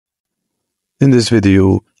In this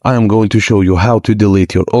video, I am going to show you how to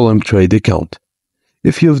delete your Olymp Trade account.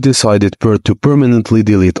 If you've decided to permanently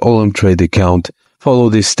delete Olymp Trade account, follow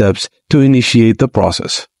these steps to initiate the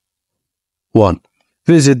process. 1.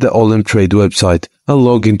 Visit the Olymp Trade website and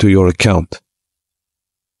log into your account.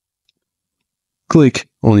 Click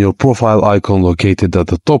on your profile icon located at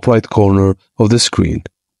the top right corner of the screen.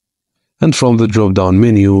 And from the drop-down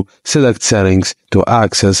menu, select Settings to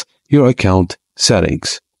access your account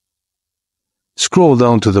settings. Scroll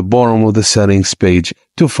down to the bottom of the settings page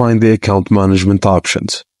to find the account management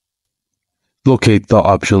options. Locate the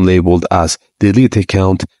option labeled as Delete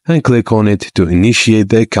Account and click on it to initiate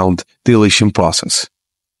the account deletion process.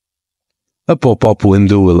 A pop-up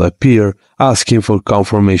window will appear asking for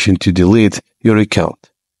confirmation to delete your account.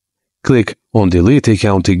 Click on Delete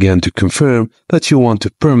Account again to confirm that you want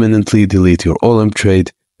to permanently delete your Olymp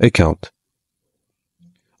Trade account.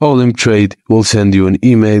 Olymp Trade will send you an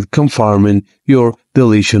email confirming your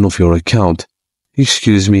deletion of your account.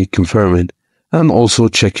 Confirming, and also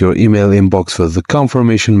check your email inbox for the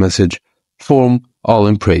confirmation message from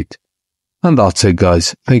Olymp Trade. And that's it,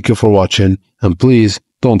 guys. Thank you for watching, and please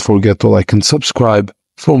don't forget to like and subscribe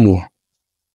for more.